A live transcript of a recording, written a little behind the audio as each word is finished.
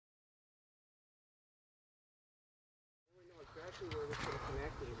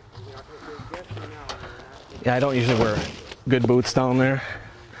Yeah, I don't usually wear good boots down there.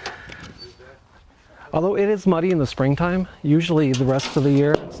 Although it is muddy in the springtime, usually the rest of the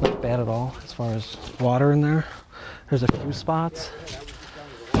year it's not bad at all as far as water in there. There's a few spots,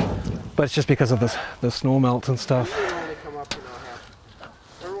 but it's just because of the snow melt and stuff.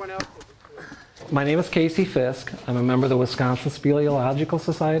 My name is Casey Fisk. I'm a member of the Wisconsin Speleological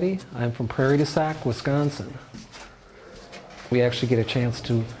Society. I'm from Prairie du Sac, Wisconsin. We actually get a chance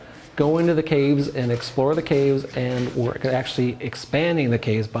to go into the caves and explore the caves, and we're actually expanding the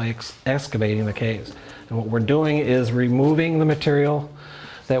caves by excavating the caves. And what we're doing is removing the material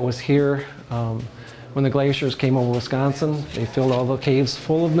that was here when the glaciers came over Wisconsin. They filled all the caves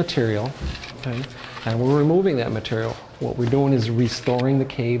full of material, okay? And we're removing that material. What we're doing is restoring the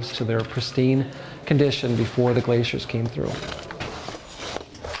caves to their pristine condition before the glaciers came through.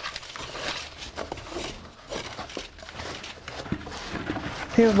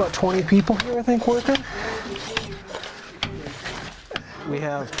 We have about 20 people here, I think, working. We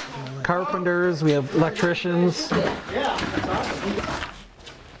have carpenters, we have electricians.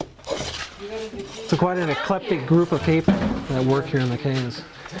 It's quite an eclectic group of people that work here in the caves.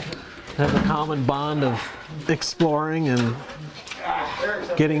 They have a common bond of exploring and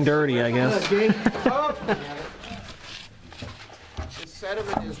getting dirty, I guess. This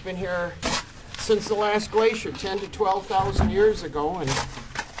sediment has been here since the last glacier, 10 to 12,000 years ago, and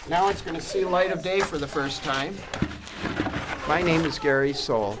now it's going to see light of day for the first time. My name is Gary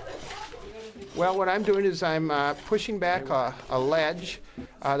Soul. Well, what I'm doing is I'm pushing back a ledge.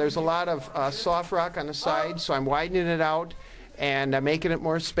 There's a lot of soft rock on the side, so I'm widening it out and making it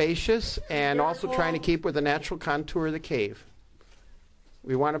more spacious, and also trying to keep with the natural contour of the cave.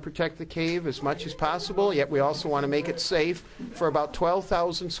 We want to protect the cave as much as possible, yet we also want to make it safe for about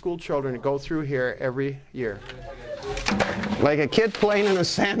 12,000 school children to go through here every year. Like a kid playing in a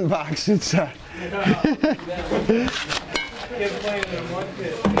sandbox. It's oh,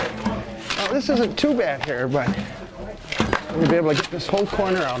 this isn't too bad here, but we'll be able to get this whole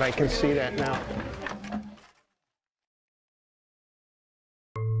corner out. I can see that now.